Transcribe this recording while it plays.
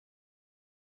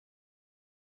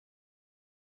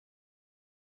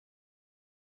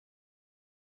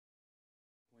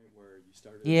where you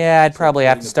started? Yeah, I'd Start probably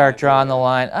have quoting to the start Bible, drawing the or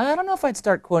line. I don't know if I'd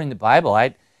start quoting the Bible.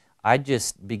 I'd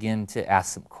just begin to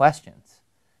ask some questions.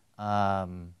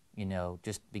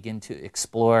 Just begin to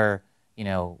explore,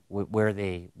 where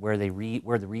the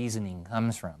reasoning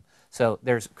comes from. So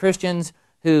there's Christians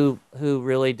who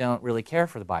really don't really care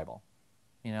for the Bible.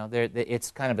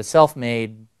 It's kind of a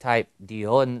self-made type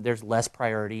deal, and there's less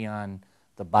priority on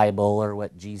the Bible or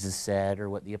what Jesus said or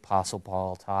what the Apostle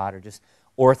Paul taught or just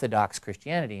Orthodox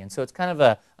Christianity. And so it's kind of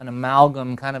an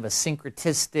amalgam, kind of a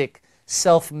syncretistic,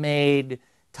 self-made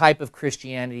type of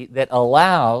Christianity that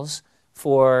allows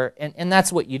for, and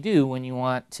that's what you do when you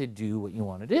want to do what you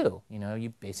want to do.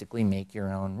 You basically make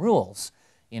your own rules.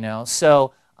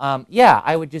 So yeah,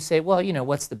 I would just say, well,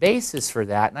 what's the basis for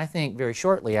that? And I think very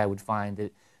shortly I would find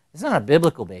that it's not a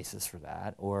biblical basis for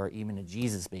that, or even a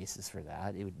Jesus basis for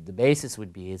that. The basis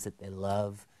would be is that they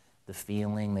love the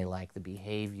feeling, they like the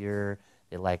behavior,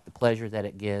 they like the pleasure that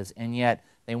it gives, and yet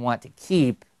they want to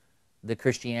keep the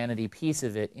Christianity piece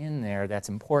of it in there that's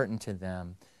important to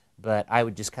them. But I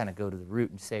would just kind of go to the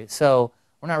root and say, so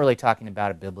we're not really talking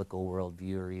about a biblical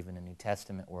worldview or even a New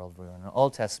Testament worldview or an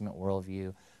Old Testament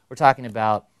worldview. We're talking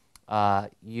about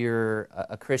you're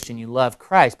a Christian, you love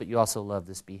Christ, but you also love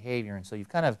this behavior. And so you've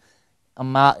kind of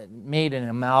made an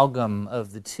amalgam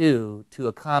of the two to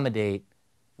accommodate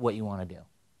what you want to do,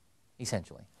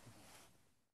 essentially.